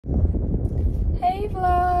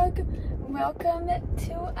vlog. Welcome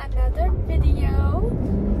to another video.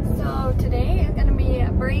 So today is gonna be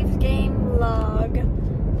a Braves game vlog.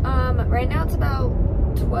 Right now it's about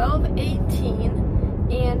 12:18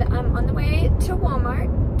 and I'm on the way to Walmart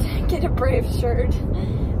to get a Braves shirt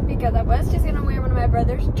because I was just gonna wear one of my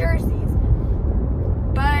brother's jerseys,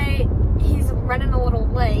 but he's running a little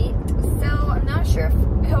late, so I'm not sure if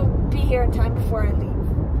he'll be here in time before I leave.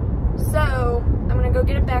 So I'm gonna go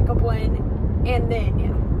get a backup one, and then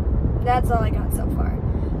yeah, that's all I got so far.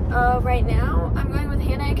 Right now I'm going with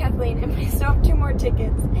Hannah and Kathleen, and we still have 2 more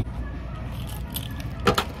tickets.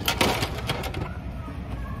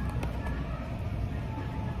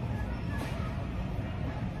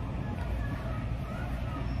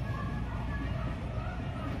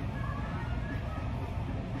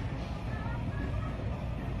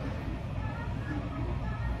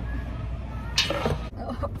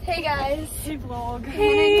 Hey guys! Hey vlog!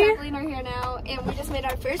 Hannah and Kathleen are here now, and we just made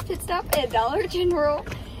our first pit stop at Dollar General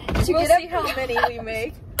to We'll get see how many we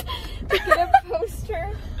make. to get a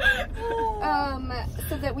poster,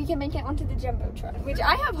 so that we can make it onto the Jumbotron, which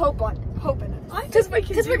I have hope in us.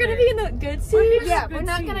 Because we're gonna be in the good seats. Yeah, we're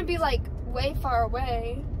not gonna be like way far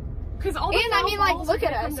away. Because all the And I mean, like, balls look are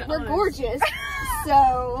at gonna us, come to we're gorgeous.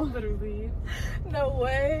 So literally, No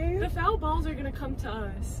way. the foul balls are gonna come to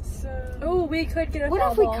us. So Oh, we could get a what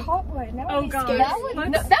foul if we ball. caught one? That would Oh, be gosh. scary. That would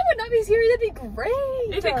not be scary. That'd be great.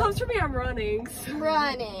 if it comes for me, I'm running. So.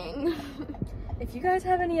 Running. If you guys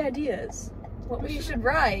have any ideas, what we should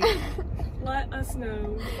write, Let us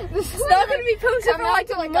know. This it's not gonna be posted for coming out like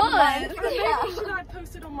to a like month. a month. Or maybe Yeah. should I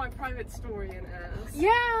post it on my private story and ask?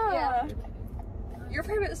 Yeah. Your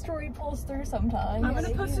private story pulls through sometimes. I'm gonna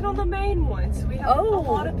post it on the main one, so we have a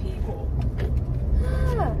lot of people.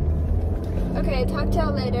 Okay, talk to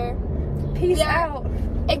y'all later. Peace Yeah. out.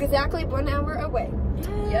 Exactly 1 hour away.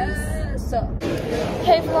 Yes.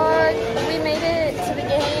 Hey vlog, we made it to the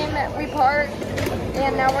game, we parked,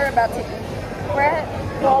 and now we're about to eat. We're at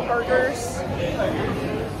Wahlburgers.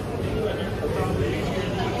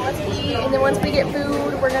 Let's eat, and then once we get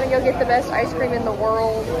food, we're gonna go get the best ice cream in the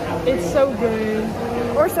world. It's so good.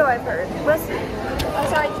 Or so I've heard. Let's see.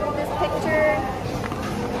 Also, I drew this picture.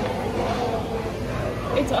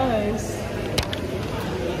 It's us.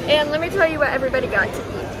 And let me tell you what everybody got to eat.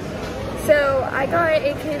 So, I got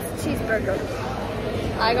a kid's cheeseburger.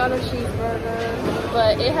 I got a cheeseburger,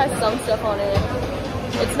 but it has some stuff on it.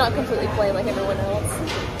 It's not completely plain like everyone else.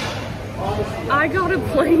 I got a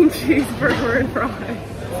plain cheeseburger and fries.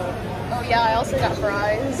 Oh yeah, I also got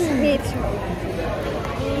fries. Me too.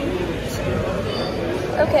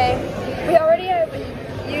 Okay, we already have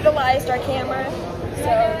utilized our camera, so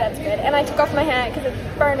that's good. And I took off my hat because it's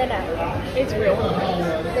burning out. It's real hot.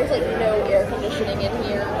 There's like no air conditioning in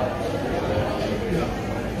here.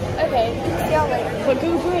 Okay, see y'all later. But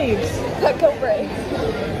go Braves. But go Braves.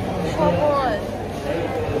 Come on.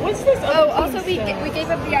 What's this other Oh, team also we stuff? gave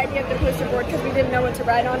up the idea of the poster board because we didn't know what to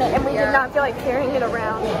write on it, and we did not feel like carrying it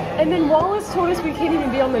around. And then Wallace told us we can't even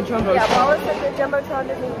be on the Jumbotron. Yeah, Wallace said the Jumbotron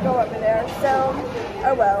doesn't go over there, so,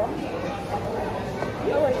 oh well.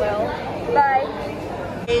 Oh well. Bye.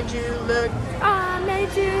 Made you look. I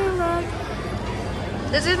made you look.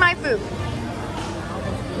 This is my food.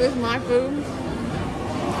 This is my food.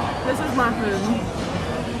 This is my food.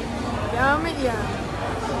 Yum, yum.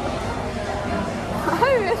 I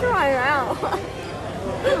miss my mouth.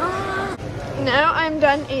 Now I'm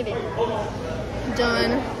done eating.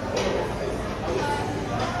 Done.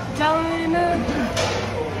 Done.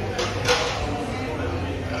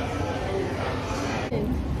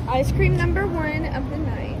 Ice cream number 1 of the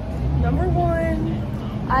night. Number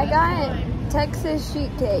 1. I got Texas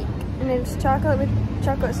sheet cake, and it's chocolate with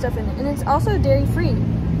chocolate stuff in it, and it's also dairy free,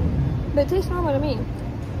 but it tastes normal to me.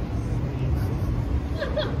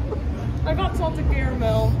 I got salted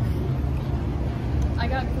caramel. I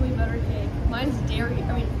got gooey butter cake. Mine's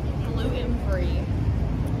gluten free.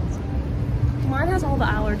 Mine has all the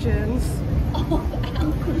allergens. Call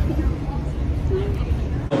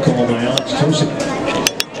by Alex Tosin.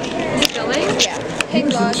 Filming? Yeah. Hey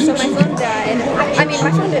vlog, so my phone died. I mean,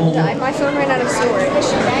 my phone didn't die. My phone ran out of storage.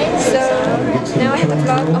 So now I have to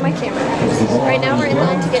vlog on my camera. Right now we're in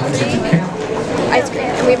line to get free ice cream,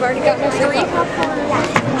 and we've already gotten our 3 popcorn.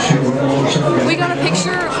 We got a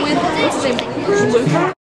picture with what's his name?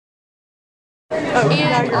 Luca.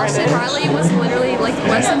 And Austin Riley was literally like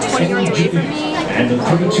less than 20 yards away from me.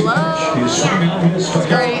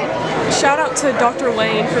 Great. Shout out to Dr.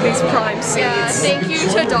 Lane for these prime seats. Yeah, thank you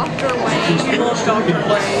to Dr. Wayne. We love Dr.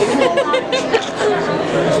 Lane.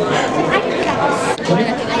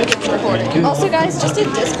 Also guys, just a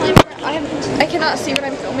disclaimer, I cannot see what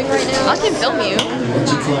I'm filming right now. I can film you. Would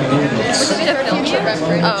you to film you?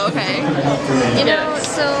 Oh, okay. You know,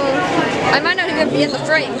 so I might not even be in the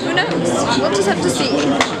frame. Who knows? We'll just have to see.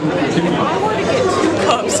 I want to get 2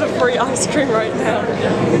 cups of free ice cream right now.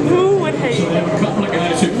 Who would hate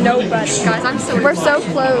it? Nobody. Guys, I'm so we're so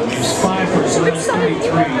close.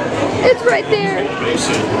 It's right there.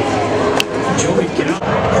 Joey, get out.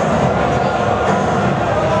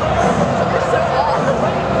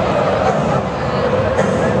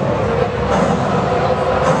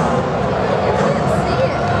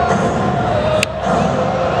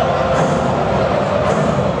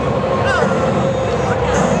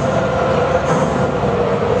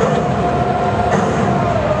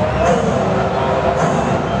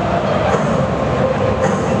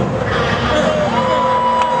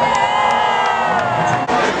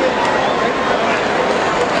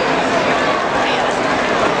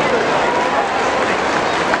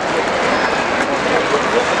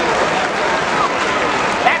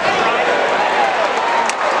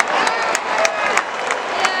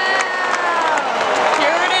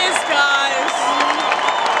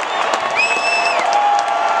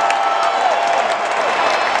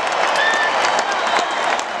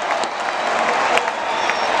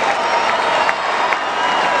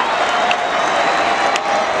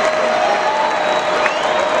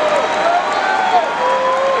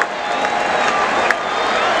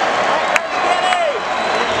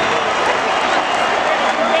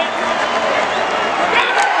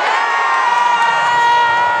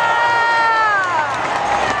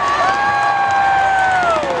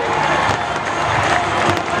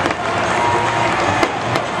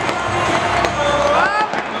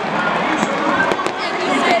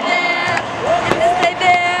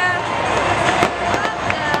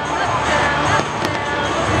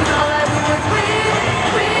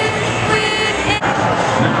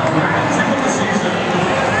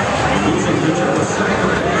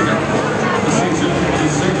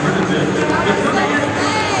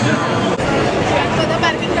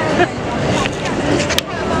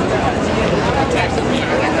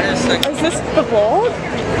 The vlog?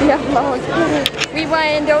 Yeah, vlog. We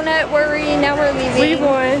won, don't worry, now we're leaving. We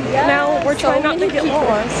won. Yeah, now we're trying not to get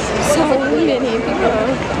lost. So many people.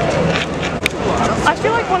 I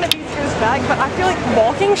feel like one of these goes back, but I feel like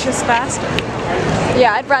walking's just faster.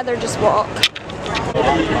 Yeah, I'd rather just walk.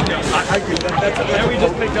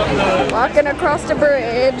 Walking across the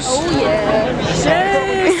bridge. Oh yeah.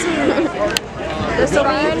 So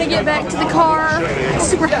we're trying to get back to the car. It's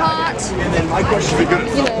super hot.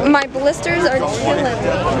 You know, my blisters are killing me.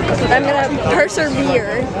 I'm gonna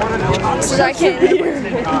persevere so that I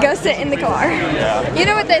can go sit in the car. You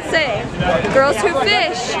know what they say? Girls who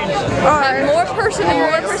fish are more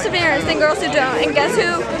perseverance than girls who don't. And guess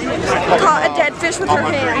who caught a dead fish with her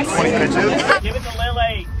hands? Give it to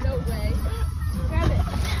Lily. No way. Grab it.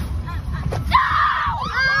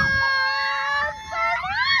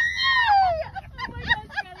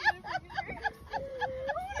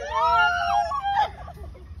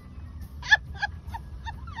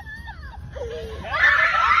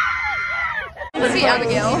 Let's see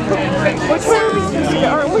Abigail. Which way are we supposed to go?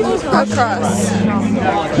 Aren't we just Across.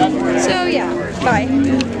 So yeah, bye.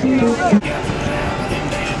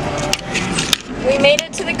 We made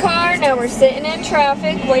it to the car, now we're sitting in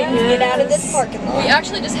traffic waiting to get out of this parking lot. We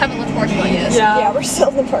actually just haven't left the parking lot yet. Yeah, we're still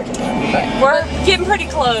in the parking lot. But We're getting pretty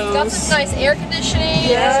close. Got some nice air conditioning,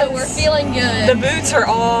 Yes. so we're feeling good. The boots are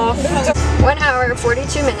off. 1 hour,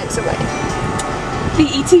 42 minutes away. The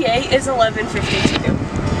ETA is 11:52.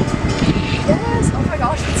 Yes, oh my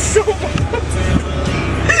gosh, it's so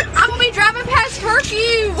I'm gonna be driving past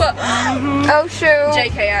curfew! Oh shoot.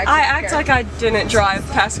 JK, I act like I didn't drive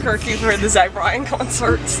past curfew for the Zach Bryan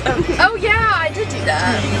concert. So. Oh yeah, I did do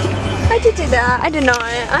that. I did do that. I did not.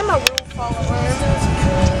 I'm a rule follower.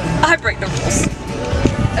 I break the rules.